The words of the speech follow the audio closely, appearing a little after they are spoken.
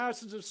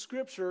passage of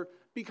Scripture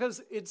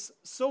because it's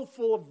so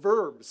full of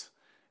verbs.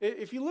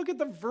 If you look at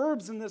the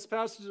verbs in this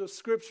passage of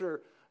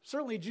Scripture,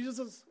 certainly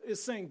Jesus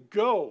is saying,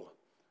 go,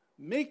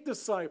 make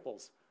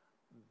disciples,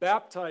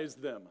 baptize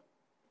them,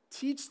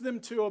 teach them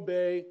to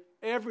obey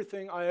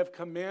everything I have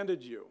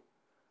commanded you.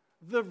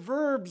 The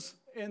verbs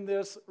in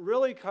this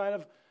really kind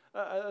of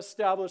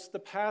establish the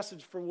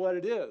passage for what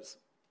it is.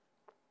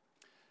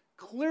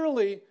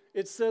 Clearly,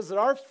 it says that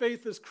our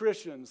faith as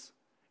Christians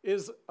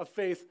is a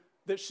faith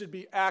that should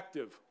be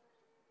active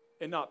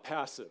and not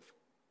passive.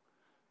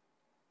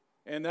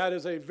 And that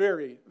is a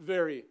very,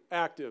 very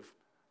active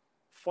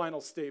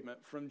final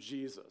statement from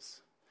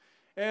Jesus.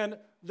 And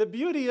the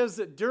beauty is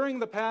that during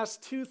the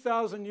past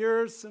 2,000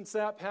 years since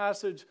that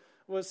passage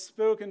was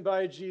spoken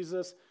by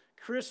Jesus,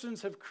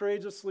 Christians have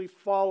courageously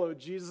followed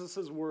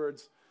Jesus'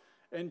 words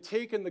and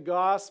taken the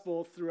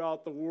gospel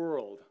throughout the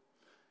world.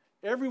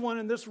 Everyone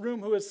in this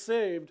room who is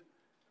saved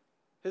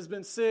has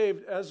been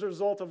saved as a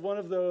result of one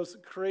of those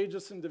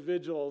courageous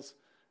individuals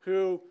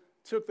who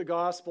took the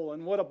gospel.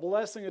 And what a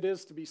blessing it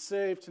is to be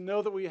saved, to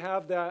know that we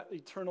have that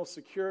eternal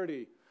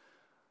security.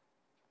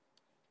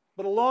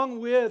 But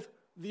along with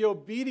the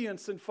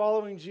obedience in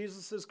following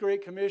Jesus'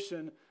 great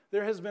commission,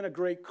 there has been a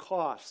great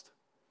cost.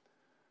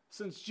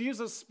 Since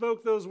Jesus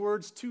spoke those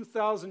words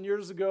 2,000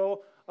 years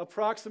ago,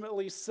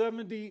 approximately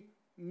 70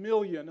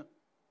 million,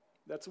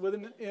 that's with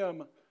an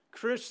M,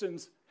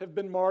 Christians have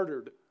been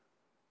martyred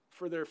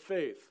for their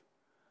faith.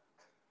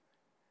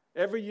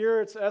 Every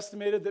year it's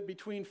estimated that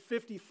between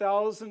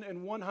 50,000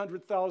 and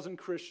 100,000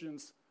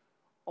 Christians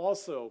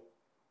also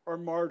are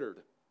martyred.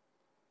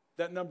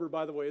 That number,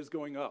 by the way, is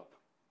going up.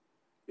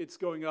 It's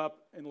going up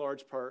in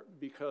large part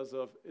because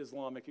of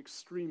Islamic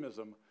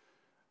extremism,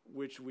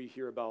 which we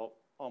hear about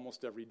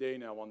almost every day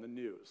now on the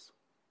news.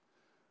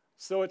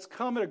 So it's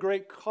come at a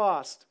great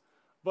cost,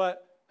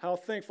 but how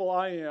thankful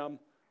I am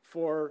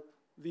for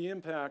the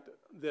impact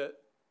that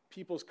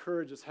people's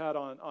courage has had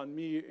on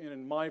me and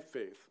in my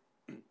faith.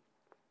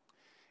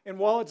 And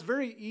while it's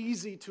very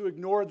easy to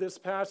ignore this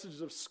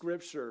passage of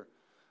Scripture,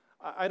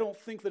 I don't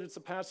think that it's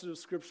a passage of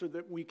Scripture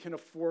that we can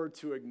afford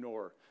to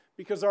ignore,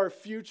 because our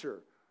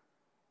future,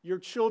 your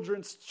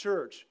children's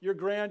church, your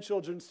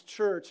grandchildren's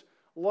church,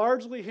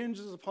 largely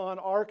hinges upon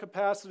our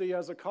capacity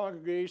as a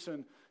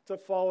congregation to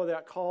follow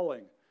that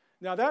calling.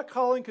 Now, that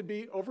calling could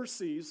be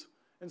overseas,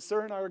 and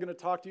Sarah and I are going to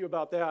talk to you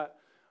about that,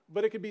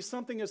 but it could be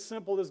something as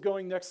simple as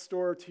going next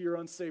door to your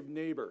unsaved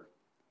neighbor.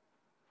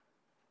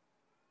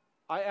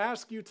 I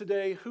ask you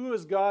today, who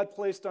has God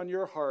placed on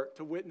your heart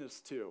to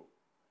witness to?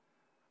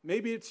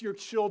 Maybe it's your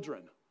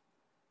children.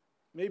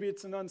 Maybe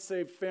it's an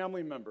unsaved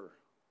family member.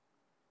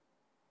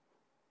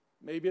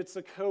 Maybe it's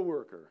a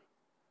coworker.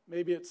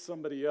 Maybe it's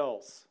somebody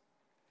else.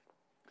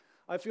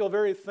 I feel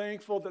very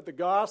thankful that the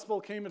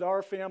gospel came into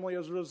our family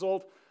as a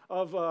result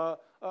of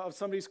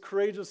somebody's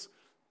courageous.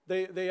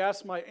 They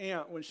asked my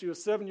aunt when she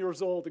was 7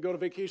 years old to go to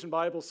Vacation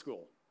Bible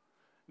School.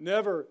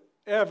 Never,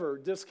 ever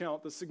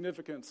discount the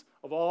significance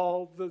of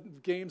all the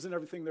games and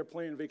everything they're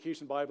playing in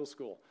Vacation Bible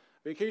School.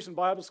 Vacation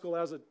Bible School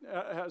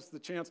has the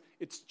chance,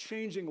 it's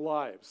changing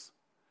lives.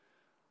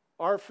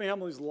 Our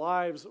family's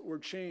lives were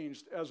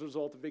changed as a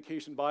result of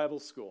Vacation Bible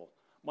School.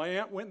 My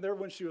aunt went there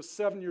when she was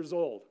 7 years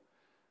old.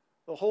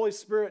 The Holy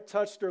Spirit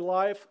touched her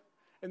life,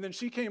 and then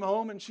she came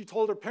home and she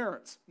told her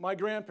parents, my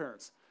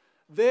grandparents.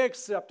 They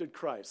accepted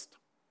Christ.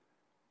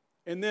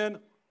 And then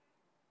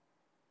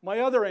my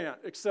other aunt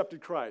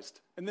accepted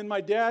Christ. And then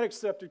my dad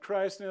accepted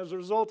Christ. And as a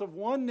result of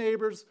one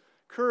neighbor's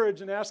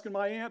courage in asking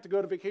my aunt to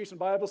go to Vacation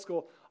Bible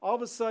School, all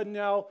of a sudden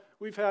now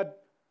we've had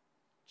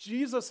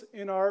Jesus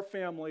in our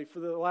family for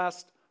the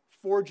last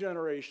 4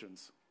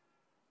 generations.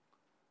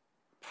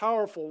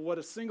 Powerful what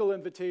a single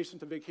invitation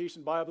to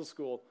Vacation Bible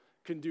School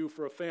can do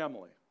for a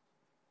family.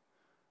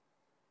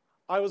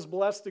 I was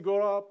blessed to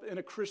grow up in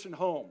a Christian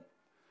home.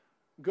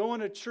 Going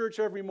to church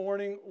every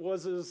morning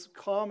was as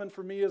common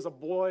for me as a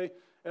boy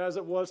as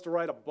it was to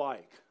ride a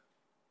bike.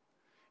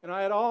 And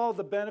I had all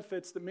the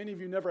benefits that many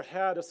of you never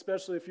had,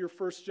 especially if you're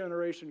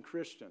first-generation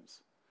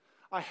Christians.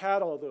 I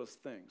had all those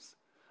things.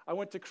 I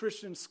went to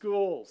Christian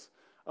schools.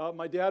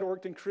 My dad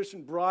worked in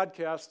Christian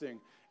broadcasting,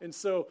 and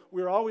so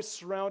we were always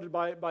surrounded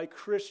by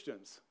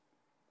Christians.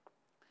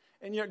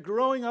 And yet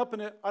growing up in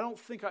it, I don't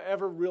think I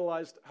ever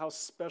realized how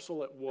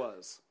special it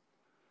was.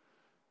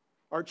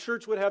 Our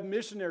church would have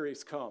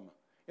missionaries come,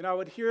 and I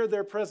would hear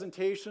their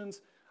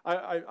presentations.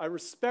 I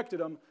respected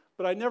them,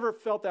 but I never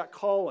felt that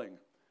calling.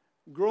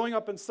 Growing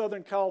up in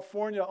Southern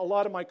California, a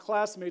lot of my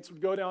classmates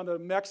would go down to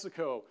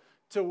Mexico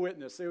to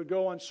witness. They would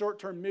go on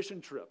short-term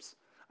mission trips.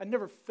 I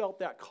never felt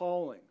that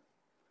calling.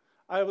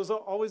 I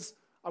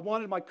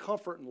wanted my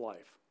comfort in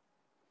life.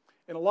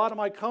 And a lot of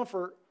my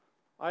comfort,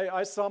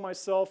 I saw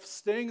myself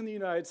staying in the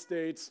United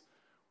States,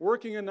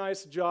 working a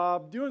nice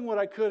job, doing what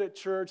I could at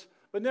church,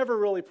 but never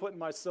really putting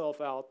myself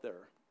out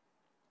there.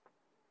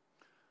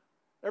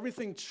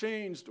 Everything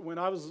changed when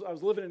I was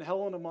living in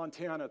Helena,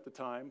 Montana at the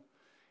time,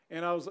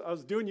 And I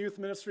was doing youth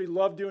ministry,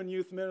 loved doing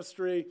youth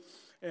ministry.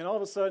 And all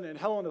of a sudden, and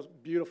Helena's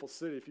a beautiful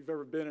city, if you've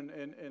ever been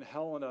in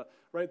Helena,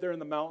 right there in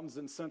the mountains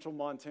in central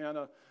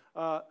Montana.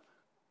 All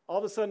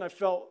of a sudden, I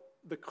felt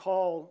the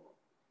call,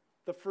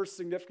 the first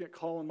significant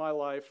call in my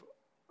life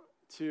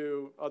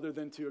other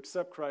than to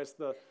accept Christ,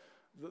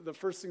 the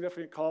first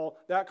significant call,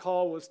 that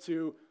call was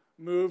to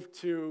move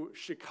to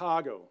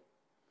Chicago,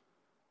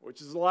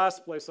 which is the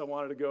last place I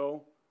wanted to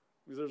go,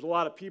 because there's a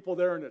lot of people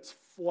there and it's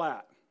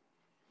flat.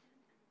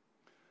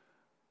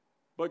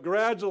 But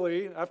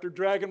gradually, after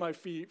dragging my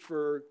feet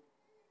for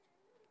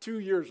 2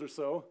 years or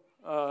so,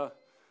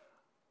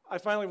 I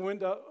finally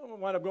wound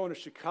up going to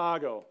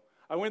Chicago.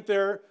 I went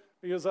there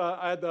because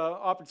I had the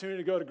opportunity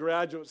to go to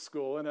graduate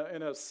school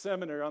in a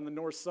seminary on the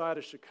north side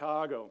of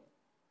Chicago.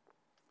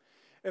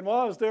 And while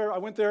I was there, I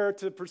went there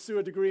to pursue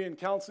a degree in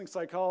counseling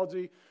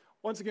psychology.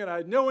 Once again, I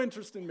had no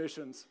interest in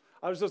missions.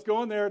 I was just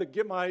going there to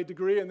get my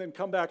degree and then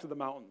come back to the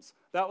mountains.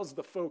 That was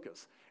the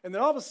focus. And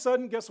then all of a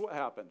sudden, guess what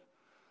happened?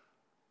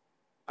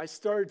 I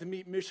started to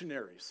meet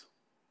missionaries.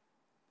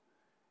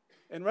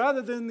 And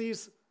rather than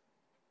these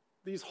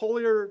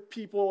holier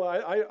people,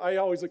 I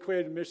always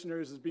equated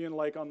missionaries as being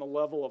like on the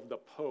level of the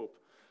Pope.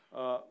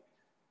 That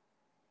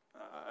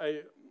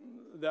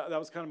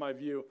was kind of my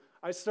view.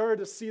 I started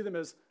to see them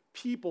as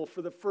people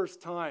for the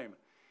first time.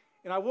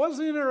 And I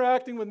wasn't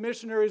interacting with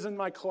missionaries in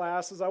my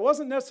classes. I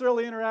wasn't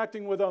necessarily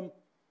interacting with them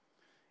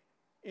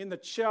in the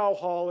chow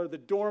hall or the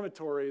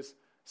dormitories.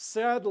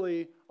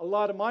 Sadly, a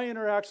lot of my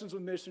interactions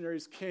with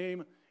missionaries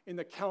came in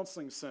the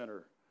counseling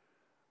center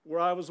where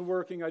I was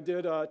working. I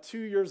did 2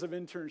 years of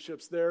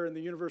internships there in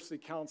the University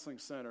Counseling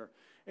Center.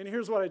 And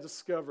here's what I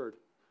discovered.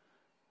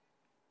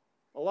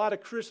 A lot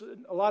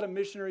of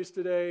missionaries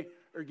today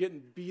are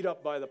getting beat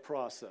up by the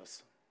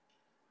process.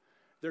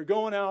 They're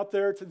going out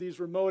there to these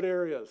remote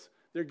areas.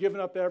 They're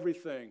giving up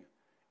everything,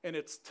 and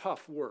it's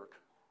tough work.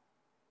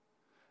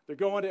 They're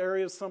going to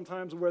areas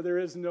sometimes where there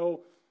is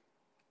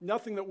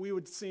nothing that we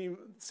would seem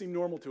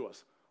normal to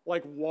us,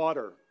 like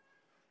water,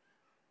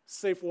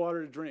 safe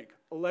water to drink,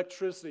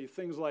 electricity,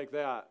 things like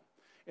that.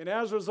 And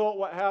as a result,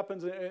 what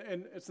happens,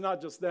 and it's not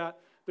just that,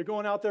 they're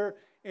going out there,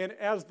 and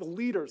as the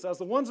leaders, as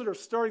the ones that are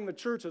starting the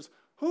churches,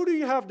 who do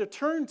you have to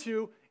turn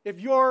to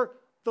if you're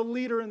the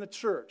leader in the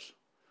church?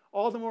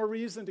 All the more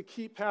reason to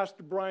keep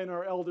Pastor Brian,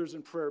 our elders,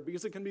 in prayer,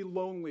 because it can be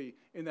lonely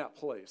in that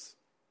place.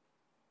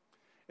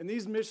 And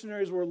these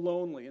missionaries were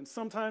lonely, and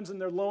sometimes in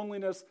their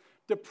loneliness,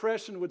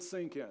 depression would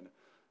sink in.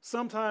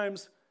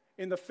 Sometimes,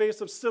 in the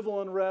face of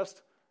civil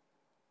unrest,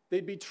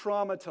 they'd be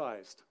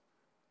traumatized.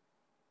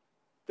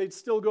 They'd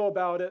still go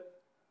about it,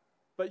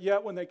 but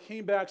yet when they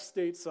came back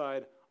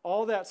stateside,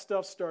 all that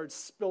stuff started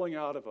spilling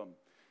out of them.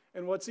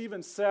 And what's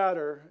even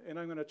sadder, and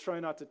I'm going to try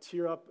not to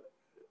tear up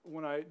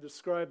when I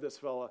describe this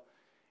fella,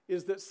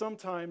 is that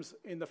sometimes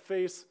in the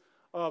face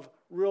of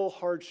real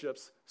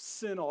hardships,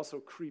 sin also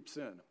creeps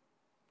in.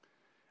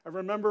 I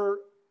remember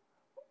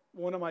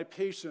one of my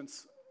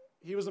patients,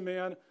 he was a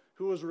man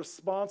who was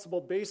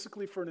responsible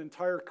basically for an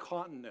entire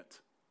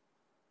continent.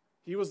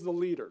 He was the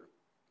leader.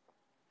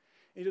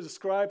 He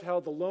described how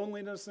the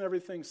loneliness and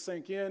everything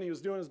sank in. He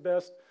was doing his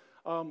best.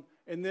 And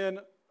then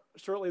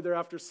shortly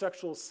thereafter,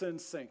 sexual sin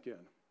sank in.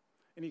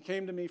 And he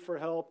came to me for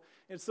help.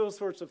 And it's those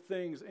sorts of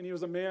things. And he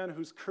was a man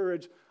whose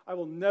courage I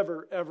will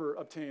never, ever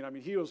obtain. I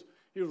mean, he was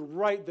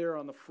right there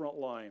on the front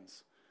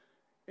lines.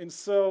 And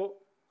so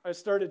I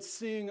started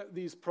seeing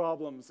these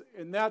problems.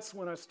 And that's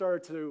when I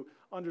started to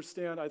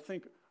understand, I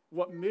think,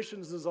 what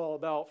missions is all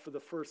about for the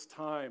first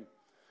time.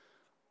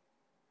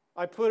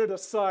 I put it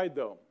aside,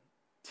 though.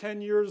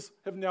 10 years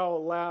have now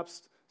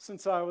elapsed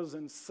since I was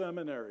in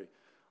seminary.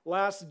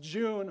 Last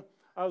June,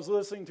 I was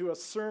listening to a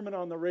sermon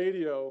on the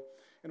radio,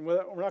 and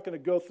we're not going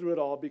to go through it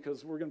all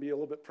because we're going to be a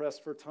little bit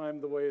pressed for time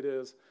the way it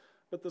is.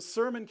 But the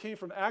sermon came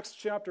from Acts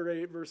chapter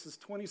 8, verses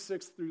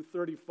 26 through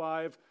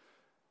 35.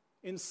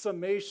 In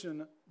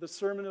summation, the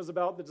sermon is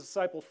about the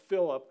disciple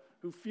Philip,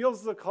 who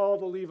feels the call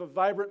to leave a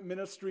vibrant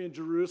ministry in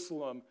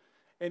Jerusalem,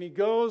 and he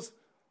goes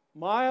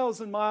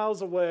miles and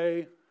miles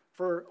away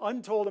for an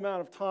untold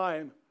amount of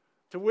time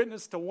to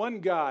witness to one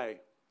guy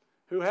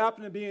who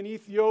happened to be an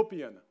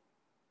Ethiopian.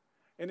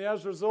 And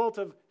as a result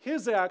of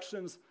his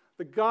actions,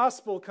 the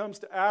gospel comes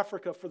to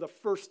Africa for the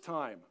first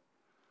time.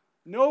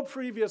 No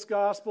previous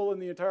gospel in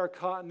the entire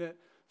continent.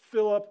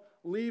 Philip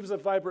leaves a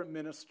vibrant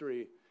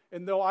ministry.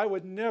 And though I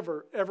would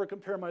never, ever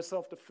compare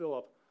myself to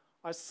Philip,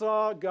 I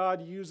saw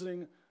God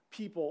using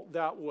people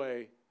that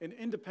way. And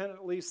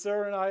independently,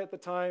 Sarah and I at the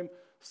time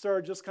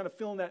started just kind of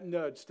feeling that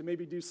nudge to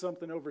maybe do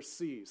something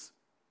overseas.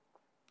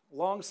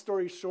 Long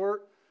story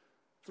short,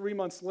 3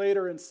 months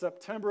later, in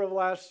September of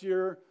last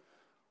year,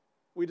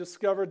 we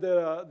discovered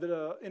that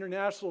an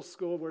international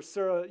school where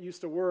Sarah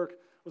used to work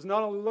was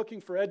not only looking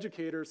for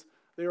educators,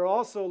 they were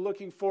also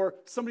looking for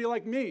somebody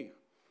like me,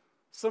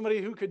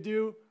 somebody who could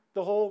do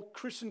the whole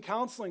Christian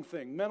counseling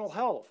thing, mental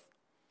health.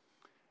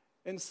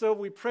 And so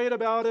we prayed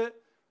about it,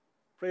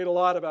 prayed a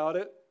lot about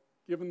it,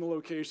 given the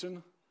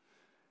location.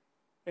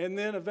 And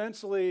then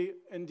eventually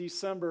in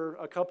December,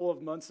 a couple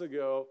of months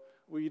ago,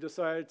 we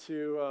decided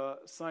to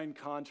sign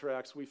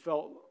contracts. We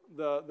felt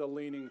the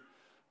leaning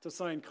to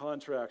sign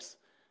contracts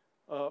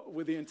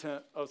with the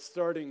intent of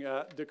starting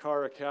at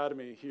Dakar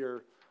Academy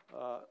here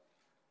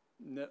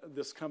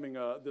this coming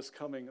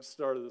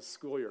start of the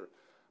school year.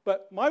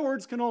 But my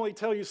words can only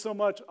tell you so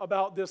much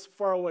about this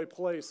faraway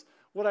place.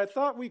 What I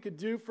thought we could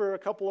do for a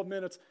couple of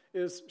minutes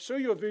is show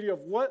you a video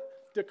of what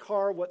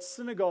Dakar, what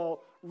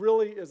Senegal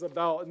really is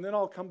about, and then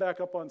I'll come back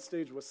up on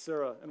stage with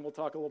Sarah and we'll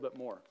talk a little bit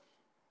more.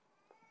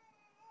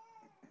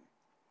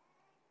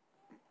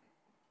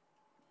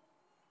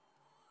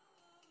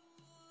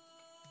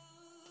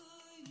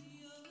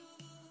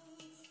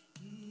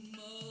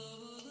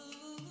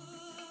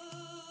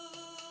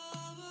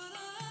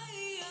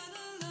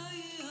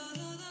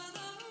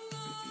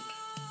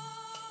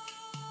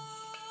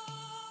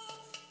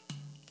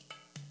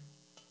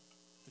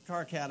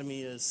 Dakar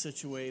Academy is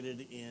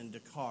situated in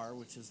Dakar,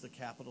 which is the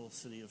capital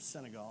city of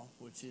Senegal,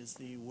 which is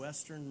the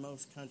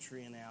westernmost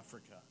country in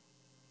Africa.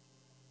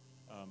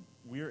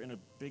 We're in a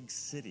big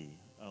city,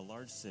 a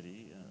large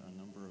city, a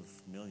number of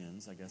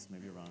millions, I guess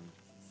maybe around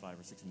 5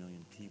 or 6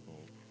 million people.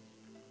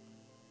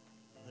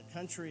 The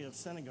country of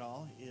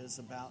Senegal is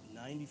about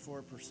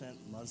 94%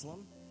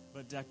 Muslim.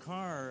 But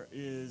Dakar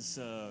is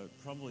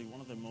probably one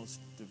of the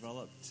most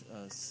developed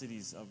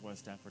cities of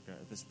West Africa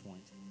at this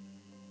point.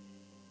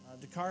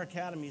 Dakar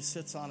Academy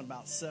sits on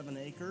about 7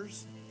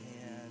 acres,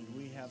 and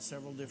we have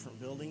several different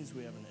buildings.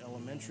 We have an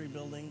elementary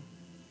building,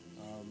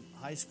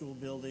 high school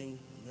building,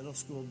 middle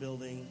school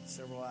building,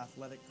 several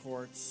athletic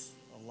courts,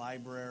 a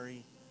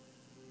library,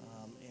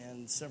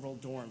 and several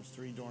dorms,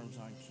 3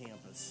 dorms on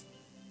campus.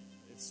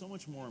 It's so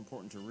much more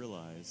important to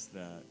realize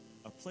that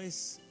a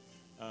place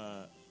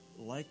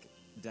like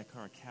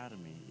Dakar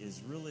Academy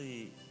is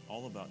really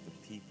all about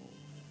the people.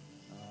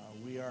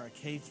 We are a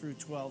K through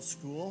 12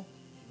 school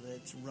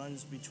that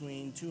runs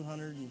between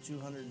 200 and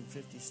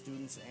 250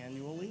 students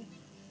annually.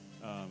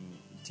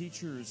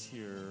 Teachers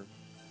here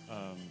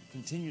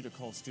continue to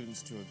call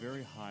students to a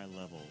very high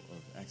level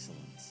of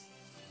excellence.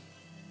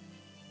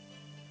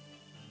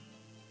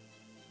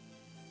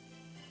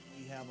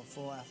 We have a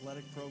full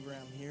athletic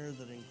program here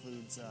that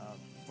includes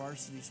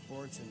varsity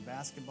sports in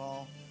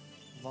basketball,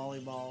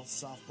 volleyball,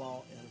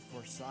 softball, and of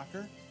course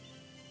soccer.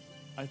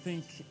 I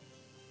think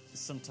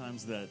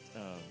sometimes that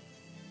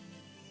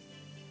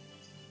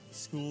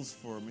schools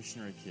for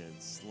missionary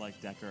kids like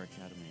Dakar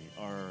Academy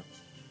are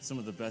some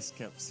of the best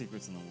kept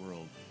secrets in the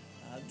world.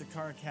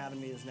 Dakar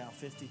Academy is now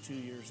 52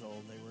 years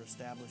old. They were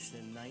established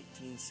in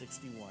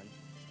 1961.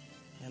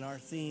 And our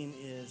theme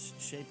is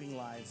shaping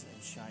lives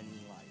and shining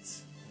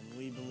lights. And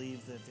we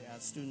believe that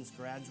as students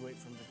graduate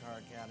from Dakar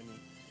Academy,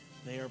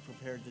 they are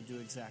prepared to do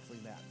exactly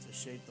that, to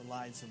shape the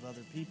lives of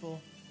other people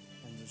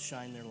and to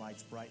shine their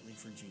lights brightly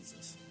for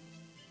Jesus.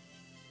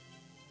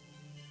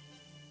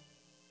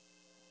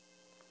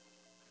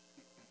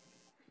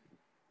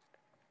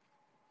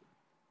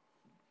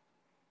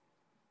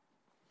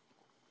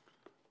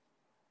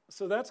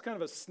 So that's kind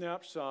of a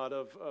snapshot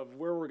of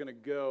where we're going to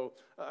go.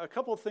 A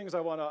couple of things I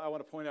want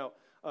to point out.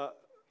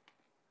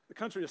 The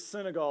country of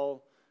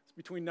Senegal is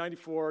between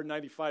 94 and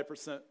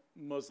 95%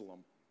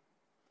 Muslim.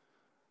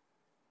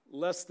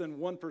 Less than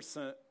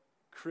 1%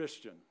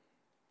 Christian.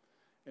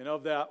 And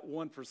of that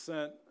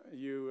 1%,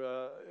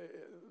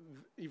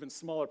 even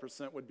smaller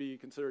percent would be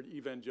considered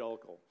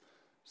evangelical.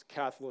 There's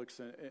Catholics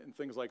and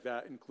things like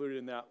that included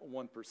in that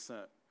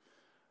 1%.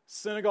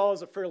 Senegal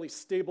is a fairly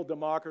stable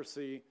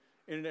democracy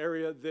in an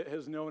area that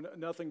has known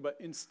nothing but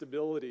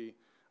instability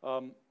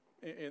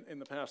in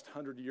the past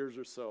 100 years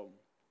or so.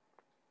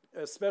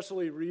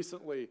 Especially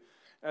recently,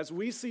 as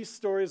we see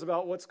stories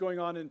about what's going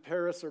on in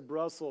Paris or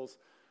Brussels,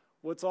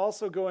 what's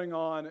also going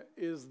on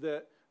is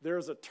that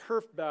there's a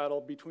turf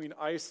battle between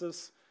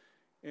ISIS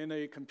and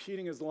a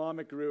competing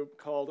Islamic group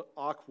called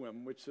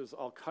Aqim, which is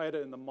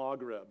Al-Qaeda in the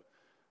Maghreb.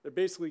 They're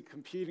basically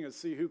competing to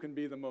see who can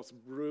be the most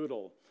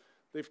brutal.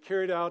 They've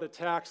carried out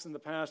attacks in the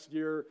past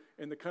year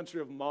in the country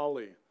of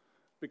Mali,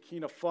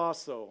 Burkina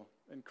Faso,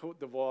 and Côte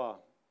d'Ivoire.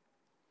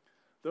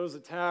 Those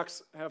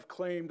attacks have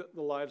claimed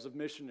the lives of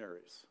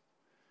missionaries.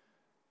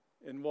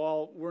 And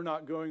while we're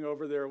not going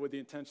over there with the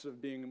intention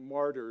of being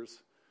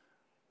martyrs,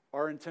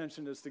 our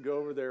intention is to go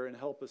over there and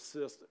help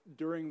assist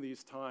during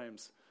these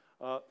times.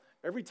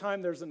 Every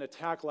time there's an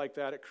attack like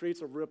that, it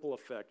creates a ripple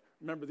effect.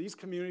 Remember, these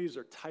communities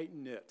are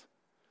tight-knit.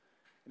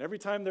 And every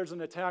time there's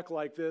an attack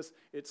like this,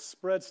 it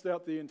spreads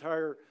throughout the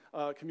entire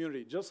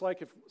community. Just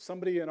like if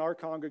somebody in our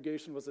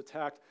congregation was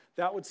attacked,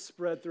 that would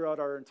spread throughout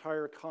our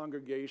entire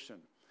congregation.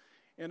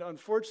 And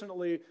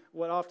unfortunately,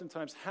 what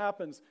oftentimes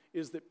happens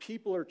is that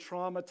people are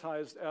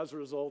traumatized as a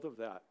result of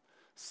that.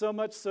 So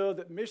much so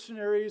that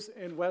missionaries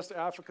in West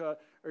Africa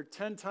are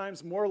 10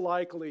 times more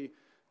likely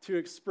to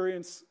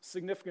experience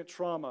significant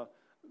trauma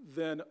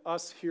than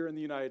us here in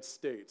the United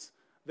States.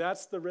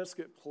 That's the risk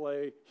at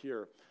play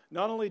here.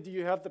 Not only do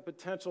you have the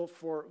potential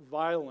for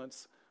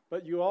violence,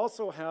 but you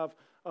also have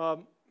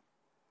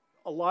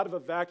a lot of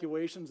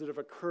evacuations that have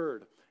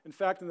occurred. In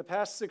fact, in the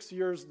past 6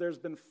 years, there's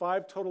been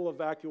 5 total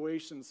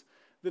evacuations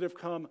that have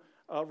come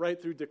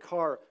right through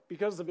Dakar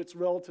because of its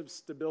relative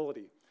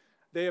stability.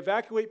 They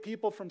evacuate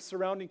people from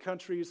surrounding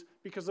countries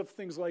because of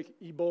things like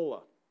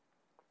Ebola,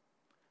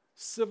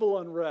 civil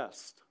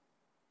unrest,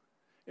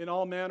 and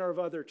all manner of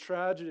other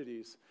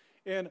tragedies.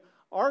 And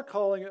our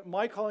calling,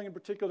 my calling in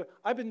particular,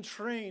 I've been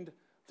trained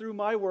through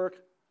my work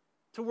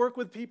to work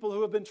with people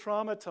who have been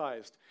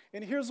traumatized.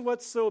 And here's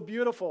what's so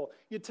beautiful.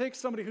 You take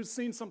somebody who's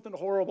seen something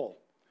horrible,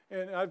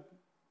 and I've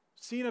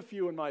seen a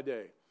few in my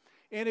day.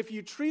 And if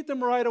you treat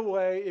them right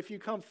away, if you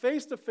come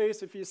face to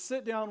face, if you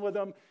sit down with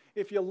them,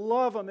 if you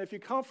love them, if you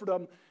comfort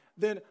them,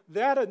 then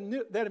that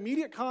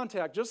immediate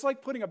contact, just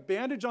like putting a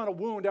bandage on a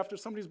wound after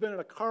somebody's been in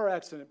a car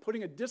accident,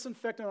 putting a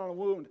disinfectant on a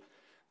wound,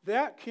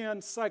 that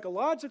can,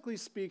 psychologically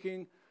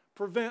speaking,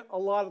 prevent a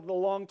lot of the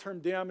long-term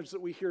damage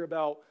that we hear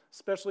about,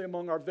 especially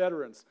among our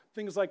veterans.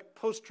 Things like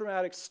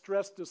post-traumatic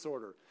stress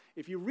disorder.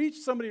 If you reach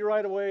somebody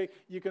right away,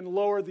 you can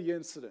lower the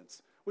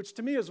incidence, which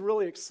to me is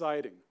really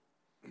exciting.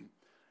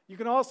 You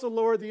can also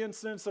lower the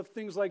incidence of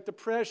things like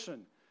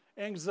depression,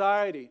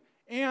 anxiety,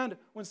 and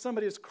when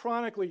somebody is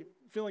chronically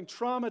feeling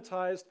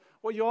traumatized,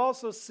 what you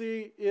also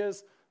see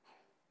is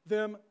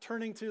them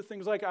turning to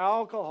things like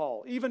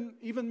alcohol, even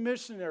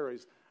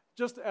missionaries,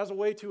 just as a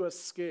way to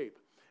escape.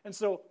 And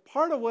so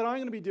part of what I'm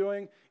going to be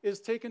doing is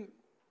taking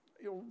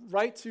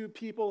right to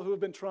people who have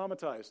been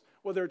traumatized,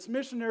 whether it's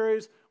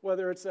missionaries,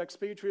 whether it's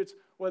expatriates,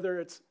 whether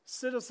it's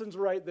citizens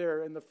right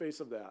there in the face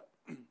of that.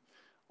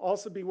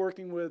 Also be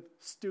working with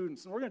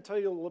students. And we're going to tell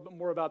you a little bit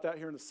more about that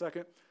here in a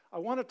second. I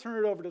want to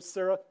turn it over to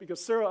Sarah,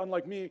 because Sarah,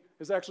 unlike me,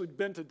 has actually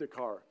been to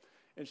Dakar.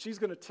 And she's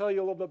going to tell you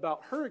a little bit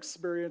about her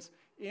experience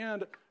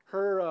and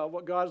her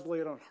what God's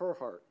laid on her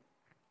heart.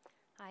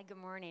 Hi, good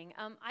morning.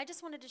 I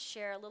just wanted to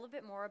share a little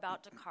bit more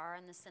about Dakar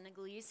and the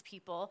Senegalese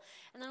people,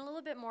 and then a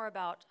little bit more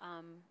about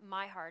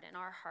my heart and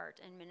our heart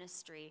and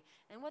ministry,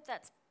 and what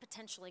that's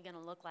potentially going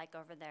to look like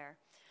over there.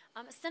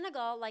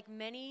 Senegal, like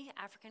many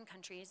African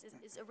countries,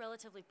 is a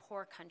relatively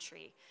poor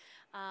country.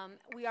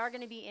 We are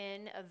going to be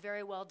in a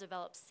very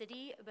well-developed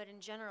city, but in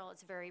general,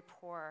 it's very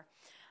poor.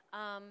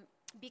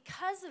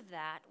 Because of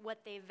that,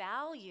 what they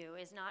value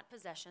is not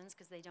possessions,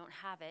 because they don't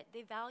have it.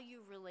 They value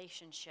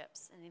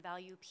relationships, and they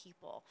value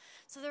people.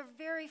 So they're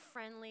very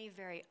friendly,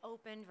 very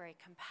open, very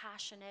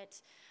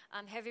compassionate.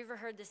 Have you ever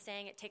heard the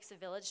saying, it takes a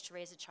village to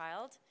raise a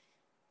child?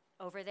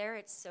 Over there,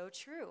 it's so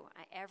true.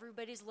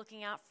 Everybody's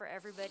looking out for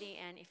everybody,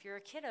 and if you're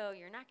a kiddo,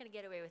 you're not going to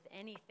get away with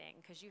anything,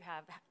 because you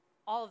have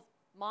all of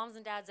moms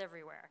and dads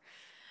everywhere.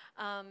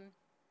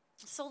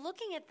 So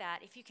looking at that,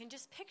 if you can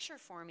just picture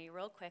for me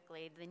real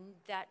quickly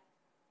that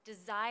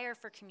desire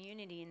for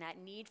community and that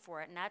need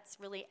for it, and that's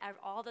really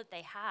all that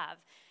they have.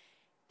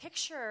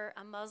 Picture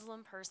a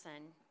Muslim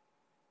person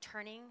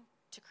turning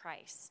to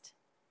Christ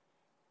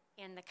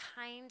and the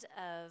kind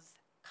of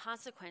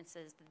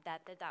consequences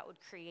that would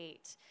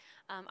create.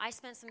 I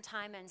spent some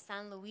time in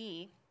Saint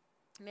Louis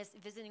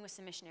visiting with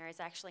some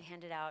missionaries. I actually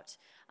handed out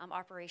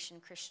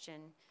Operation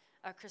Christian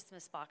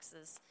Christmas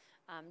boxes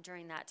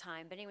during that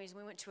time. But anyways,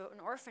 we went to an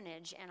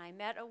orphanage, and I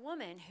met a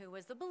woman who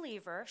was a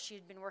believer. She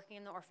had been working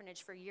in the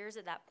orphanage for years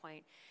at that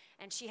point,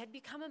 and she had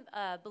become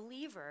a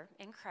believer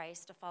in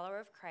Christ, a follower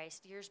of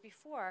Christ, years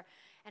before,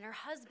 and her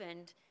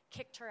husband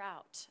kicked her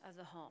out of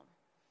the home.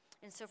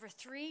 And so for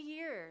 3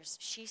 years,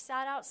 she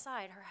sat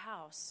outside her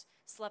house,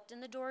 slept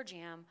in the door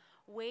jamb,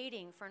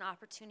 waiting for an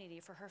opportunity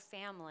for her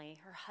family,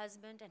 her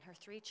husband, and her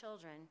three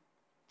children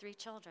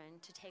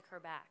to take her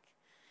back.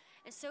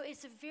 And so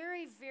it's a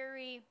very,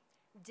 very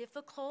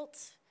difficult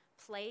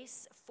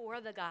place for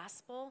the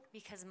gospel,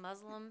 because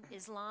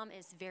Islam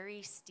is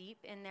very steep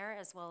in there,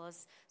 as well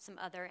as some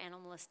other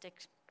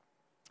animalistic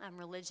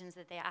religions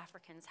that the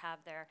Africans have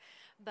there.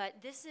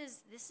 But this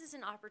is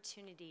an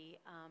opportunity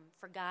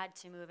for God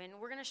to move. And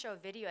we're going to show a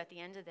video at the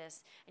end of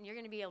this, and you're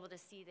going to be able to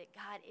see that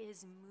God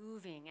is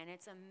moving, and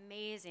it's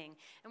amazing.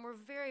 And we're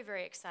very,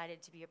 very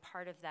excited to be a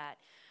part of that.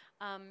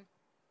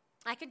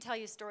 I could tell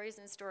you stories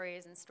and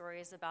stories and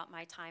stories about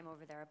my time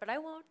over there, but I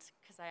won't,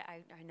 because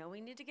I know we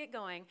need to get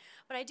going.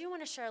 But I do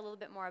want to share a little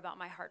bit more about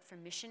my heart for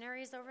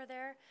missionaries over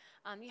there.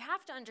 You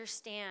have to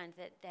understand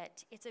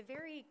that it's a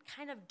very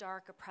kind of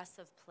dark,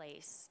 oppressive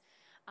place.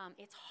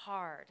 It's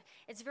hard.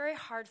 It's very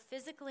hard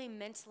physically,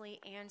 mentally,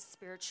 and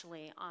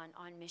spiritually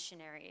on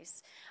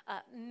missionaries.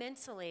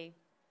 Mentally,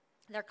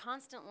 they're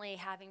constantly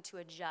having to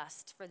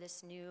adjust for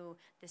this new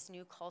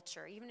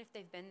culture, even if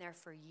they've been there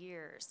for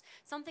years.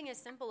 Something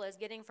as simple as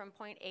getting from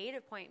point A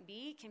to point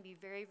B can be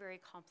very, very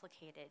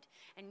complicated.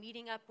 And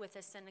meeting up with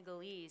a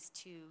Senegalese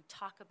to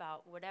talk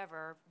about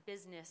whatever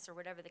business or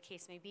whatever the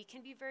case may be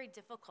can be very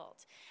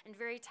difficult and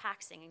very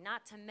taxing, and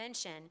not to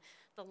mention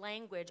the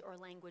language or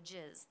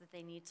languages that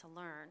they need to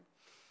learn.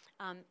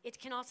 It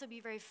can also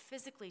be very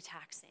physically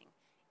taxing.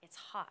 It's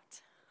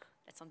hot.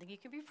 That's something you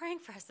can be praying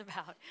for us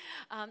about.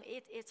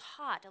 It's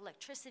hot.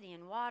 Electricity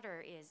and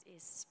water is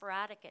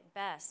sporadic at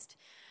best.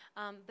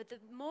 But the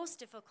most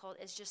difficult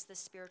is just the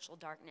spiritual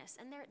darkness.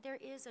 And there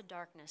is a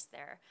darkness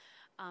there,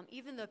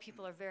 even though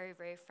people are very,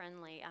 very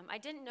friendly. I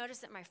didn't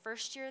notice it my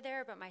first year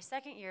there, but my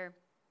second year,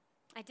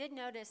 I did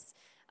notice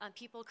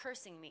people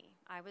cursing me.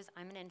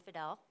 I'm an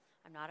infidel.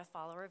 I'm not a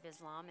follower of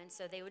Islam. And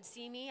so they would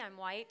see me, I'm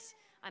white,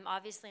 I'm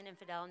obviously an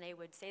infidel, and they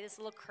would say this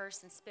little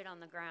curse and spit on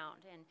the ground.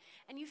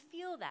 And you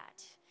feel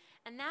that.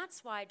 And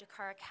that's why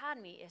Dakar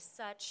Academy is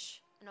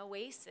such an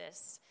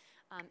oasis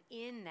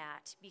in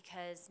that,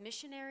 because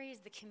missionaries,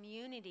 the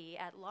community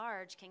at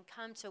large, can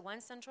come to one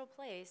central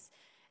place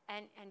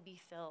and be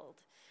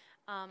filled.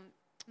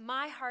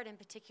 My heart in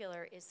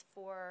particular is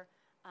for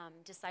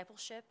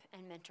discipleship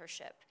and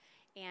mentorship.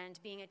 And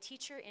being a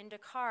teacher in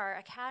Dakar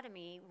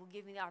Academy will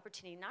give me the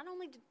opportunity not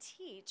only to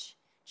teach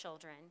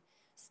children,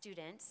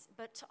 students,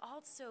 but to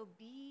also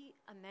be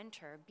a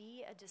mentor,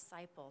 be a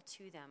disciple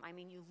to them. I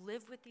mean, you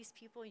live with these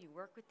people, you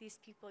work with these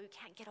people, you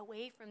can't get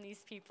away from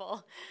these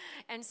people.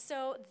 And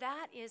so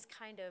that is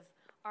kind of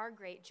our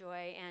great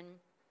joy. And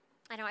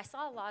I know I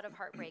saw a lot of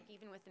heartbreak,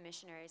 even with the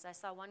missionaries. I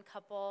saw one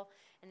couple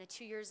in the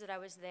 2 years that I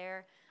was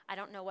there. I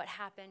don't know what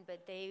happened,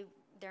 but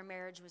their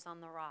marriage was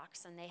on the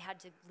rocks, and they had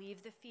to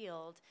leave the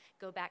field,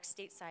 go back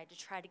stateside to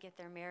try to get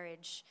their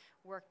marriage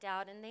worked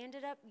out, and they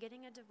ended up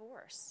getting a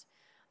divorce.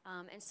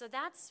 And so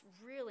that's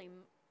really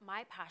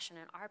my passion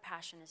and our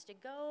passion, is to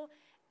go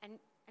and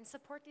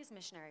support these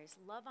missionaries,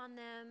 love on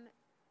them,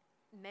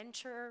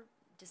 mentor,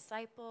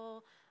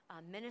 disciple,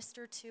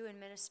 minister to, and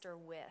minister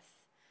with.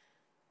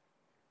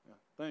 Yeah,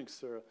 thanks,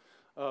 Sarah.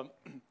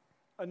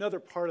 Another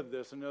part of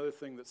this, another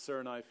thing that Sarah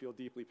and I feel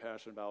deeply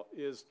passionate about,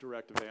 is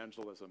direct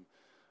evangelism.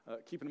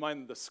 Keep in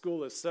mind that the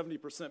school is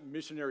 70%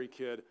 missionary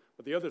kid,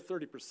 but the other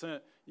 30%,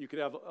 you could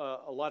have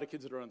a lot of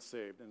kids that are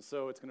unsaved. And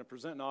so it's going to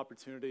present an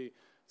opportunity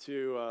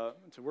to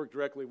work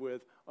directly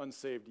with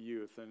unsaved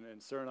youth.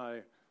 And Sarah and I,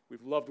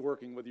 we've loved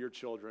working with your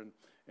children,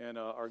 and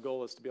our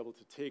goal is to be able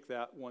to take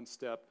that one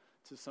step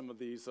to some of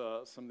these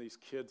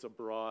kids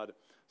abroad.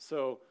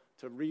 So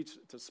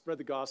to spread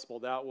the gospel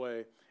that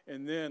way,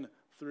 and then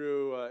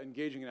through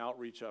engaging in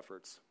outreach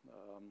efforts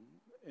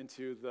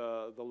into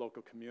the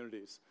local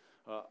communities.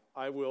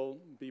 I will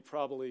be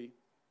probably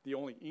the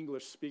only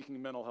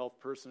English-speaking mental health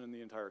person in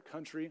the entire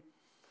country.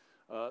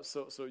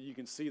 So you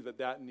can see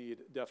that need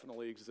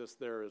definitely exists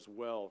there as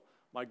well.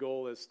 My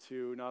goal is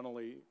to not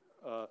only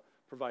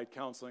provide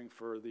counseling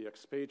for the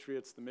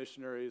expatriates, the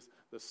missionaries,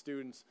 the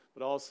students,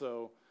 but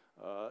also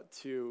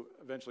to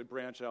eventually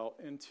branch out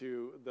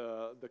into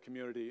the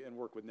community and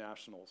work with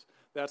nationals.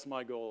 That's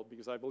my goal,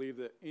 because I believe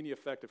that any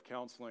effective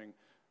counseling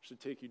should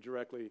take you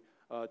directly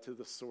to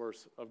the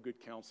source of good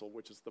counsel,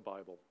 which is the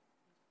Bible.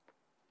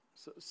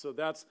 So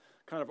that's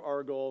kind of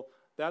our goal.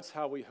 That's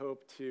how we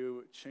hope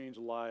to change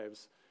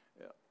lives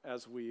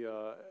as we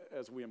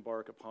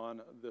embark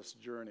upon this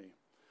journey.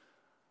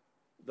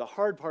 The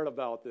hard part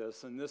about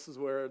this, and this is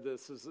where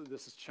this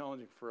is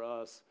challenging for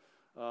us,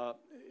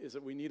 is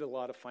that we need a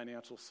lot of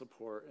financial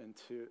support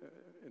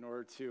in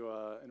order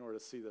to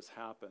see this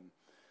happen.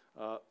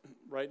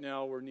 Right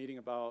now, we're needing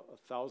about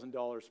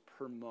 $1,000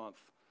 per month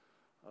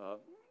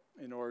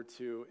in order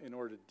to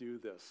do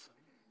this.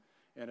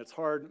 And it's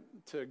hard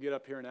to get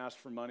up here and ask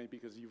for money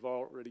because you've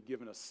already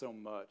given us so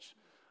much.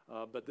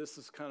 But this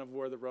is kind of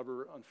where the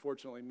rubber,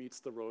 unfortunately, meets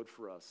the road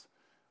for us.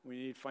 We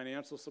need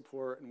financial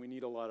support, and we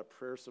need a lot of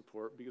prayer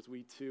support, because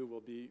we, too,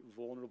 will be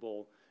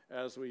vulnerable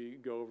as we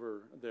go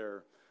over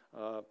there.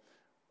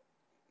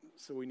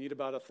 So we need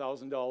about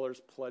 $1,000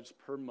 pledged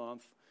per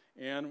month,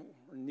 and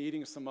we're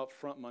needing some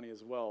upfront money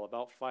as well,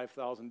 about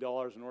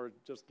 $5,000 in order to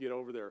just get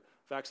over there.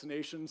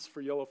 Vaccinations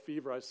for yellow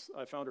fever,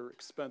 I found are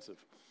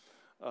expensive.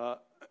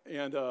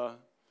 And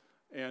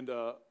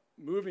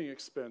moving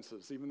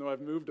expenses, even though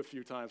I've moved a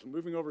few times.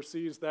 Moving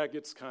overseas, that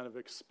gets kind of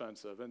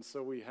expensive. And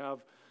so we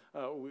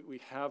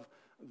have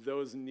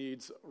those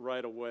needs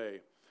right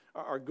away.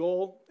 Our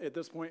goal at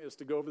this point is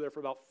to go over there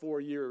for about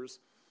 4 years,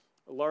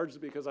 largely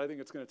because I think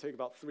it's going to take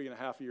about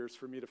 3.5 years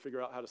for me to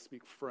figure out how to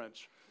speak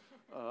French.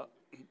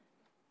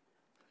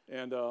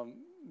 And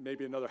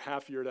maybe another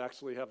half year to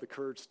actually have the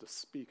courage to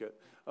speak it.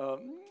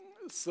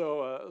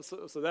 So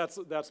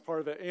that's part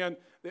of it. And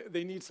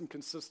they need some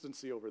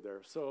consistency over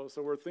there. So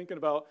we're thinking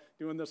about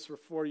doing this for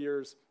 4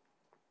 years.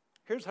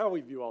 Here's how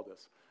we view all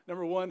this.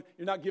 Number one,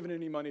 you're not giving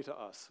any money to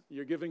us.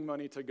 You're giving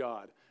money to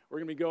God. We're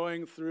going to be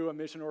going through a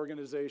mission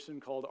organization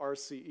called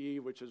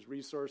RCE, which is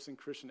Resourcing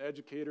Christian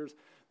Educators.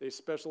 They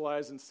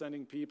specialize in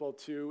sending people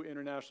to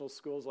international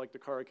schools like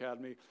Dakar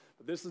Academy.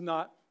 But this is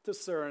not to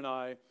Sarah and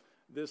I.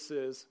 This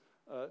is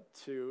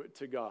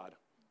to God,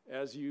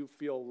 as you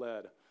feel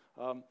led.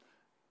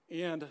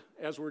 And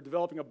as we're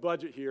developing a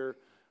budget here,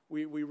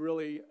 we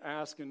really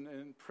ask and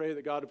pray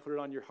that God would put it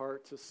on your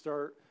heart to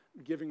start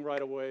giving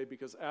right away,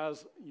 because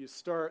as you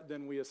start,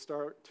 then we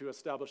start to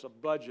establish a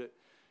budget.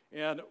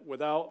 And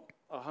without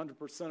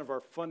 100% of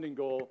our funding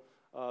goal,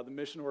 the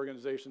mission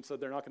organization said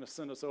they're not going to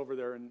send us over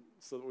there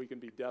so that we can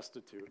be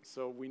destitute.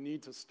 So we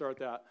need to start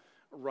that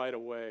right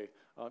away,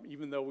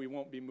 even though we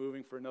won't be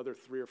moving for another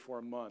 3 or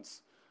 4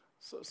 months.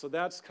 So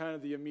that's kind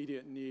of the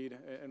immediate need.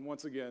 And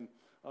once again,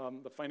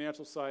 the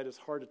financial side is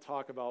hard to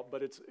talk about,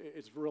 but it's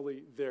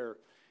really there.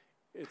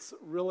 It's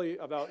really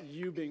about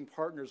you being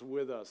partners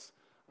with us.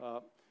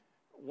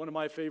 One of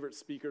my favorite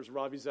speakers,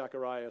 Ravi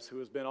Zacharias, who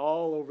has been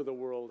all over the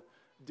world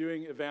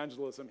doing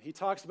evangelism, he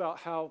talks about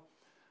how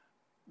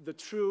the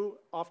true,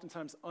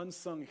 oftentimes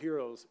unsung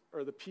heroes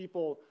are the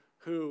people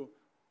who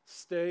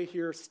stay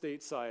here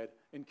stateside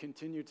and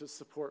continue to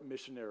support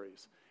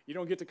missionaries. You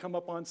don't get to come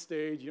up on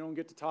stage. You don't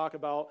get to talk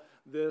about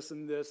this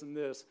and this and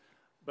this.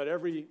 But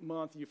every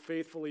month you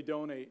faithfully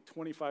donate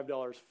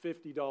 $25,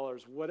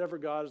 $50, whatever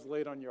God has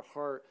laid on your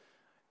heart.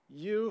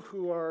 You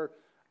who are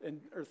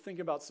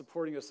thinking about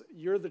supporting us,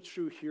 you're the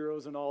true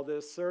heroes in all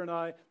this. Sarah and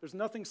I, there's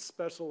nothing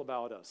special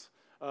about us.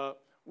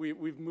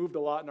 We've moved a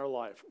lot in our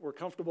life. We're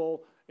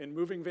comfortable in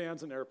moving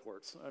vans and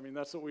airports. I mean,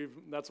 that's what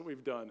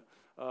we've done.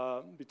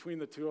 Between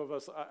the two of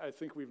us, I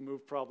think we've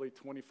moved probably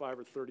 25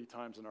 or 30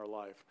 times in our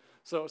life.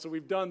 So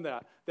we've done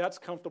that. That's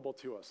comfortable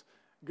to us.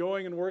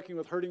 Going and working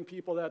with hurting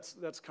people,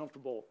 that's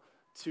comfortable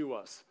to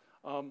us.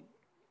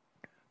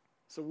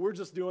 So we're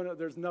just doing it.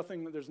 There's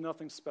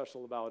nothing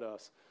special about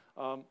us.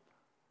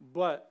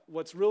 But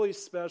what's really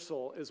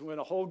special is when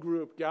a whole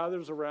group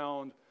gathers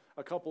around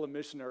a couple of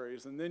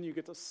missionaries, and then you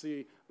get to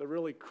see the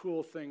really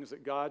cool things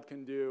that God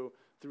can do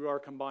through our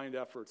combined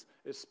efforts,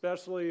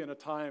 especially in a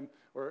time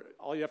where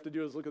all you have to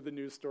do is look at the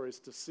news stories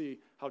to see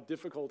how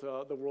difficult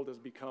the world has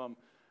become,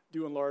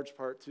 due in large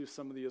part to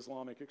some of the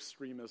Islamic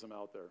extremism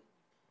out there.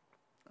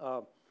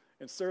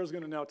 And Sarah's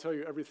going to now tell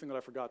you everything that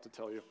I forgot to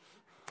tell you.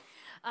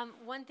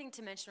 One thing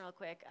to mention real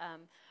quick,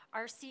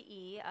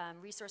 RCE,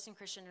 Resourcing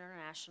Christian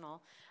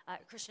International,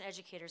 Christian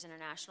Educators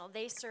International,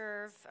 they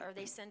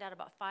send out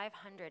about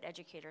 500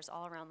 educators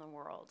all around the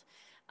world.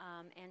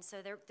 And so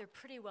they're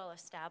pretty well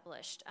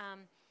established.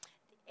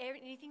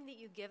 Anything that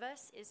you give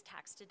us is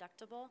tax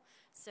deductible,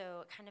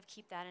 so kind of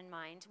keep that in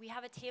mind. We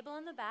have a table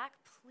in the back.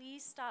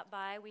 Please stop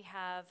by. We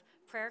have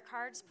prayer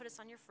cards. Put us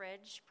on your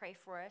fridge. Pray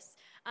for us.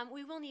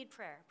 We will need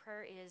prayer.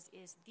 Prayer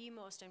is the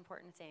most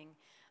important thing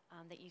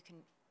that you can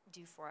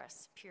do for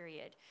us,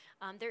 period.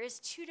 There is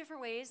 2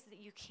 different ways that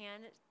you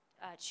can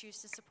choose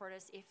to support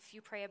us if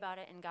you pray about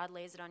it and God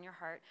lays it on your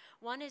heart.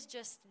 One is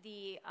just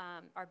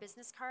our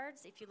business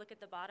cards. If you look at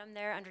the bottom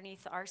there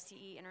underneath the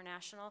RCE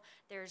International,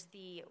 there's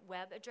the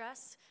web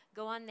address.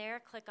 Go on there,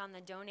 click on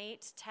the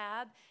donate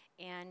tab,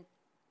 and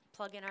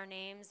plug in our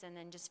names, and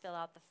then just fill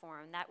out the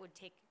form. That would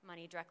take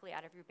money directly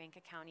out of your bank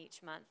account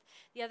each month.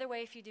 The other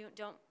way, if you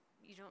don't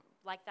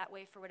like that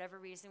way for whatever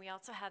reason, we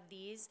also have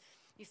these.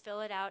 You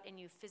fill it out and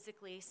you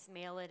physically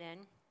mail it in.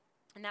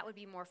 And that would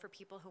be more for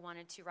people who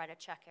wanted to write a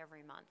check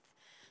every month.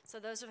 So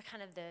those are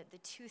kind of the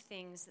 2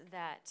 things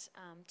that,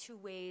 2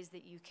 ways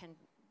that you can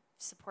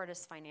support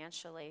us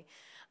financially.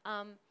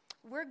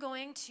 We're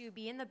going to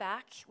be in the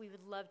back. We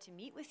would love to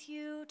meet with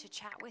you, to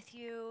chat with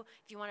you.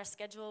 If you want to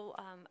schedule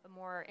a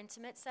more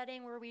intimate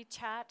setting where we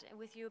chat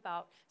with you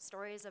about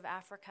stories of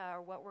Africa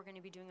or what we're going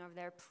to be doing over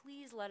there,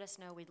 please let us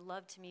know. We'd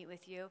love to meet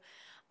with you.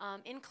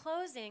 In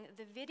closing,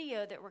 the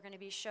video that we're going to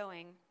be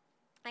showing,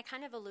 I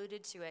kind of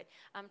alluded to it.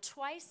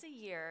 Twice a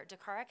year,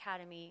 Dakar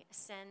Academy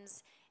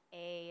sends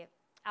a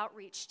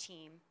outreach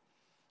team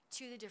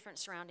to the different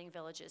surrounding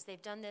villages.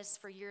 They've done this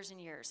for years and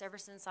years, ever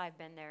since I've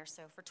been there,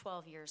 so for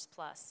 12 years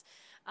plus.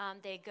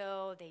 They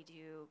go, they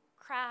do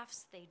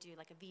crafts, they do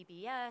like a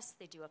VBS,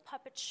 they do a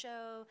puppet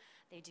show,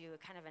 they do a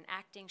kind of an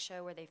acting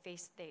show where they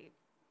paint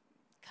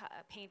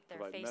their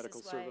faces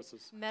medical white.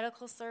 Services.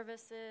 Medical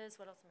services,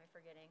 what else am I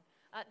forgetting?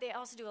 They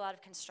also do a lot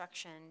of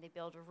construction. They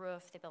build a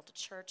roof, they built a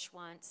church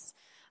once.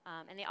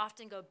 And they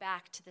often go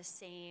back to the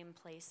same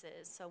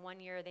places. So one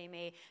year they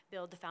may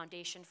build the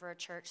foundation for a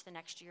church, the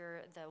next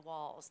year the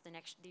walls, the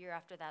year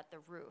after that the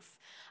roof.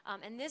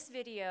 And this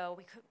video,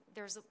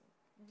 there's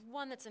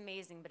one that's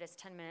amazing, but it's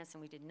 10 minutes,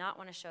 and we did not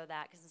want to show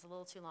that because it's a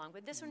little too long.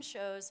 But this one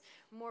shows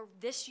more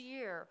this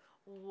year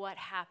what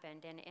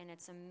happened, and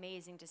it's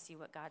amazing to see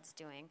what God's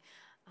doing.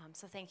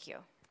 So thank you.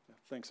 Yeah,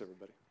 thanks,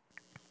 everybody.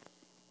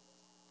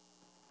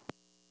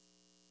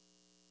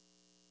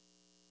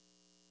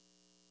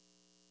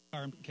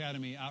 Our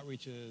Academy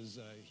outreach is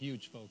a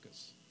huge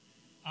focus.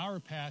 Our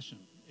passion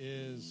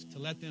is to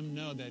let them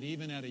know that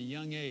even at a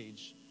young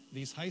age,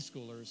 these high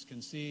schoolers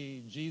can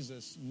see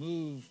Jesus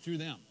move through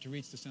them to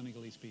reach the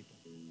Senegalese people.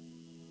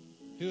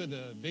 2 of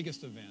the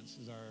biggest events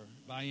is our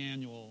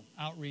biannual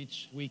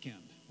outreach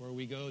weekend, where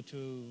we go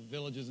to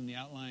villages in the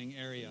outlying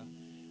area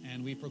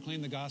and we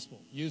proclaim the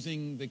gospel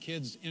using the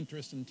kids'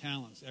 interests and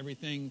talents,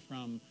 everything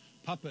from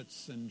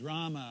puppets and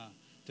drama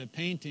to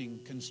painting,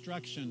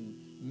 construction,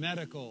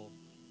 medical.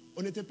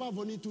 On n'était pas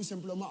venu tout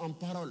simplement en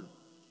parole,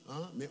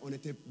 mais on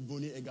était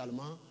venu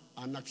également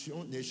en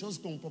action, des choses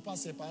qu'on ne peut pas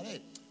séparer.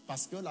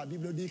 Parce que la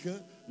Bible dit que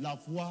la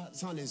foi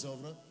sans les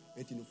œuvres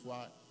est une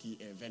foi qui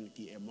est vaine,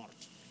 qui est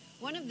morte.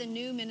 One of the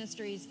new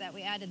ministries that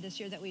we added this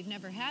year that we've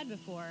never had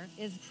before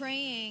is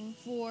praying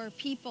for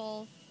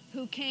people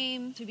who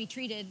came to be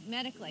treated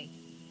medically.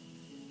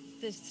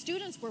 The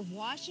students were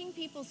washing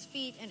people's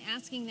feet and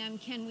asking them,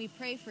 can we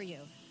pray for you?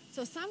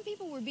 So some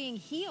people were being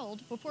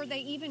healed before they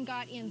even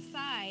got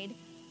inside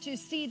to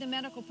see the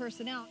medical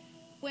personnel.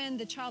 When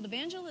the child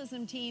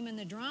evangelism team and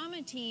the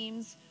drama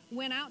teams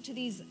went out to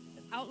these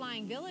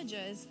outlying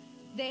villages,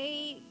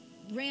 they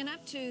ran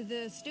up to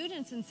the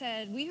students and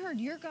said, we heard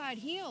your God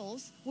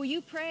heals. Will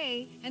you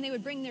pray? And they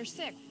would bring their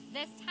sick.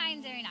 This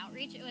time during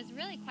outreach, it was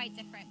really quite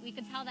different. We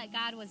could tell that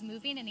God was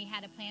moving and he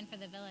had a plan for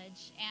the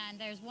village. And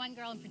there's one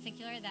girl in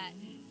particular that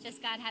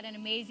just God had an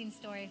amazing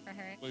story for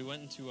her. We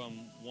went into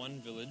one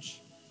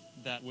village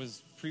that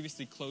was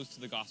previously closed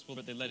to the gospel,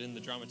 but they let in the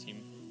drama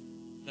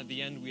team. At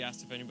the end, we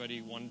asked if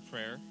anybody wanted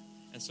prayer.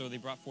 And so they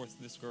brought forth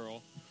this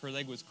girl. Her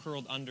leg was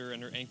curled under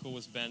and her ankle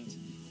was bent.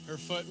 Her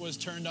foot was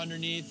turned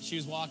underneath. She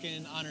was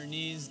walking on her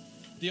knees.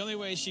 The only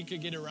way she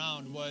could get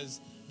around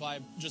was by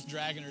just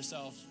dragging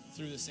herself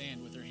through the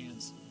sand with her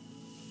hands.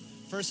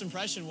 First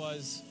impression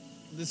was,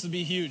 this would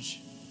be huge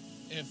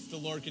if the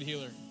Lord could heal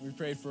her. We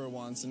prayed for her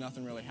once and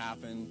nothing really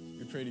happened.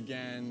 We prayed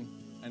again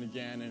and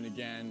again and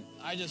again.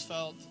 I just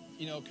felt,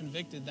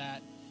 convicted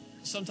that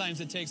sometimes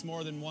it takes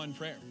more than one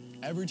prayer.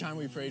 Every time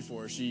we prayed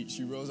for her,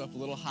 she rose up a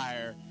little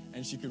higher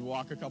and she could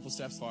walk a couple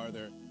steps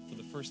farther. For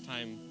the first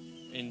time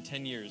in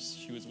 10 years,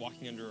 she was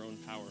walking under her own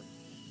power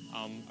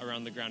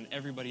around the ground.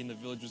 Everybody in the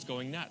village was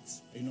going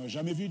nuts. Ils n'ont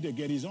jamais vu de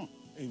guérison.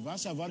 Il va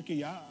savoir qu'il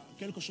y a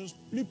quelque chose de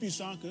plus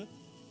puissant que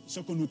ce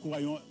que nous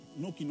croyons,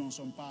 nous qui ne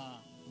sommes pas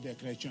des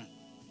chrétiens.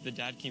 The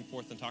dad came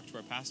forth and talked to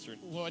our pastor.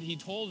 What he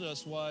told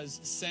us was,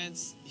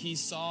 since he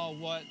saw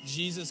what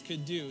Jesus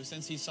could do,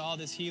 since he saw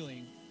this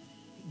healing,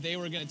 they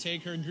were going to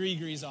take her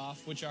gree-grees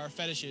off, which are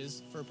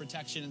fetishes for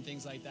protection and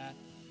things like that.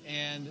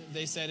 And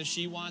they said if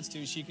she wants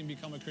to, she can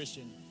become a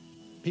Christian.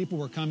 People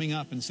were coming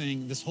up and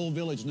saying, this whole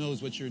village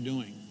knows what you're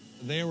doing.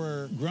 There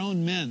were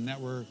grown men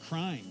that were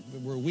crying,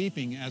 that were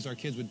weeping as our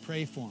kids would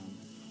pray for them,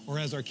 or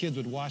as our kids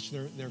would wash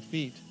their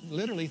feet.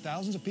 Literally,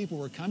 thousands of people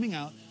were coming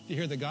out to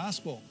hear the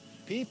gospel.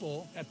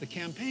 People at the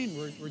campaign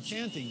were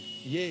chanting,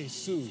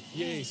 Yesu,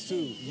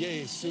 Yesu,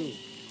 Yesu.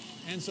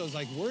 And so it's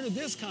like, where did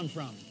this come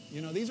from?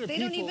 These are they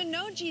people... don't even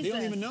know Jesus. They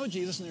don't even know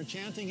Jesus, and they're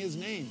chanting his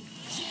name.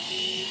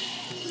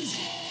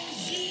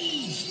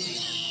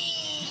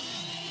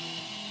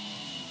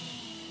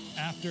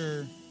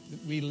 After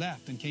we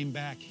left and came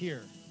back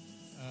here,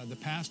 the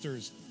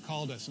pastors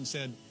called us and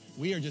said,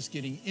 we are just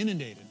getting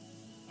inundated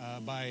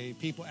by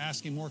people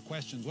asking more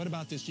questions. What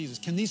about this Jesus?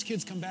 Can these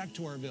kids come back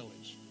to our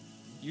village?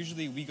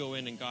 Usually we go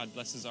in and God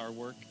blesses our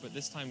work, but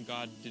this time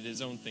God did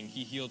his own thing.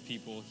 He healed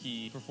people.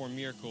 He performed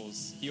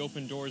miracles. He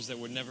opened doors that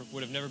would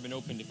have never been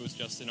opened if it was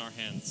just in our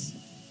hands.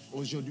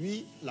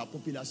 Aujourd'hui, la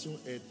population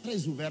est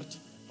très ouverte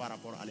par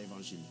rapport à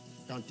l'évangile.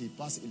 Quand ils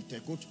passent, ils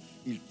t'écoutent,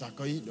 ils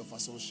t'accueillent de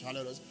façon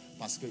chaleureuse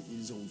parce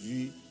qu'ils ont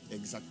vu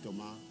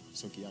exactement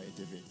ce qui a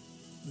été fait.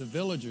 The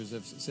villagers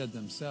have said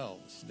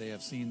themselves, they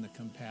have seen the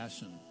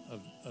compassion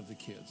of the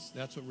kids.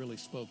 That's what really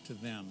spoke to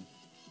them.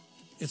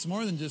 It's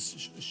more than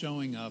just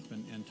showing up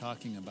and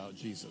talking about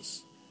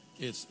Jesus.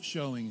 It's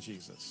showing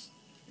Jesus.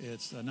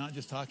 It's not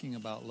just talking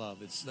about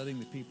love. It's letting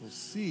the people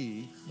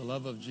see the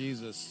love of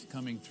Jesus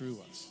coming through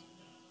us.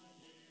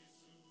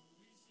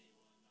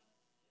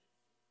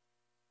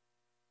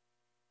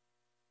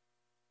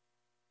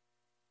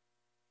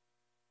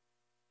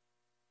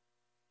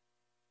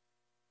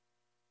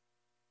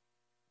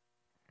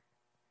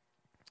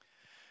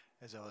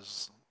 As I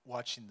was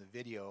watching the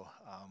video,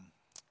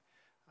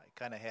 I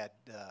kind of had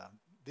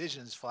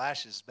visions,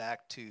 flashes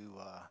back to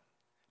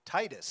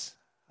Titus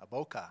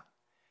Aboka.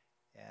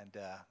 And,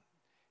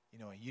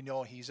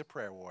 he's a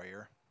prayer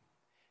warrior.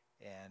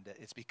 And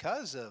it's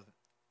because of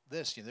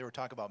this. They were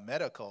talking about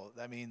medical.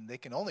 I mean, they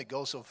can only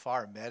go so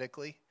far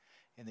medically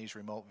in these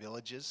remote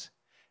villages.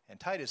 And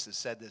Titus has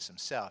said this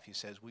himself. He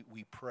says,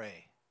 we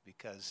pray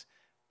because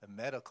the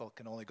medical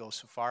can only go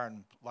so far.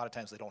 And a lot of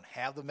times they don't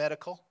have the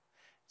medical.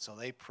 So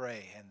they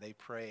pray and they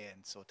pray.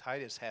 And so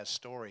Titus has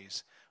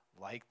stories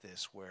like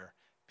this where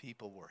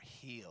people were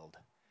healed.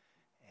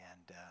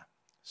 And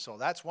so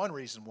that's one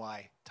reason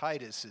why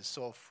Titus is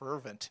so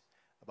fervent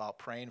about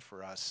praying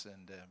for us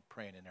and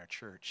praying in our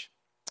church.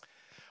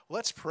 Well,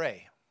 let's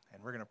pray.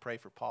 And we're going to pray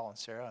for Paul and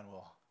Sarah, and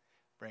we'll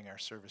bring our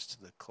service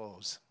to the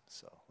close.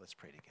 So let's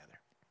pray together.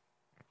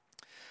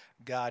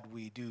 God,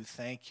 we do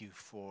thank you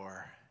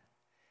for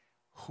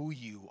who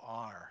you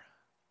are.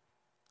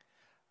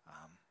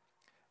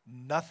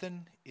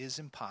 Nothing is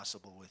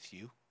impossible with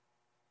you.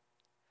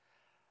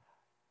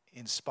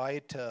 In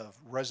spite of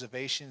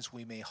reservations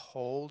we may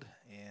hold,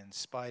 in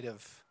spite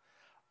of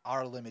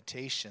our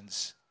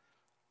limitations,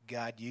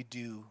 God, you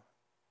do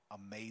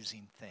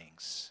amazing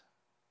things.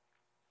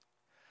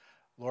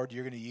 Lord,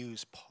 you're going to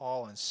use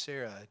Paul and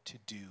Sarah to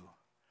do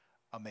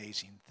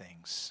amazing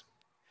things.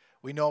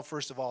 We know,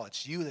 first of all,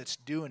 it's you that's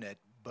doing it,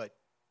 but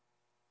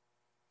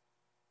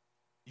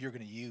you're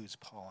going to use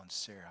Paul and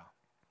Sarah.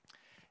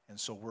 And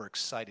so we're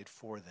excited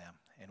for them,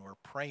 and we're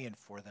praying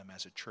for them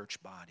as a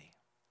church body.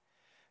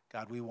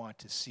 God, we want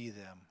to see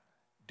them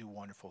do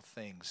wonderful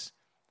things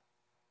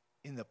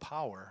in the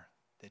power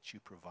that you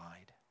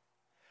provide.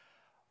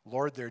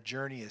 Lord, their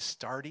journey is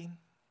starting.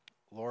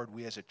 Lord,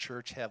 we as a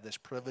church have this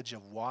privilege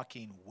of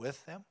walking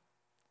with them.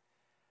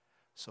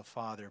 So,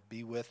 Father,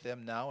 be with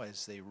them now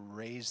as they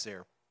raise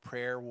their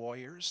prayer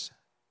warriors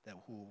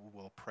who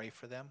will pray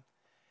for them.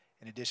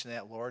 In addition to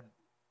that, Lord,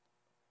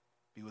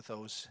 be with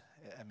those,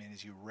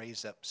 as you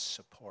raise up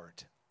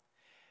support.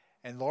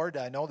 And Lord,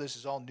 I know this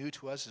is all new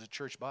to us as a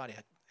church body.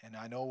 And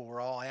I know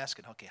we're all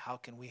asking, okay, how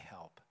can we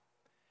help?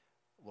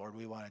 Lord,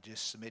 we want to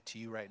just submit to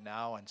you right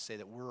now and say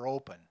that we're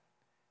open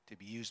to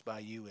be used by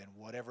you in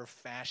whatever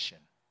fashion.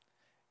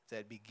 If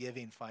that be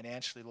giving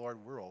financially, Lord,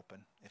 we're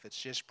open. If it's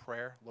just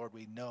prayer, Lord,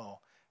 we know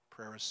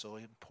prayer is so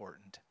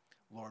important.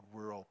 Lord,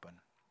 we're open.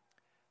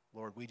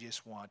 Lord, we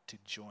just want to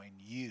join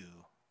you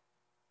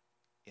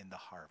in the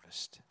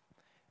harvest.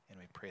 And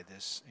we pray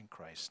this in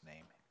Christ's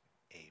name.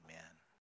 Amen.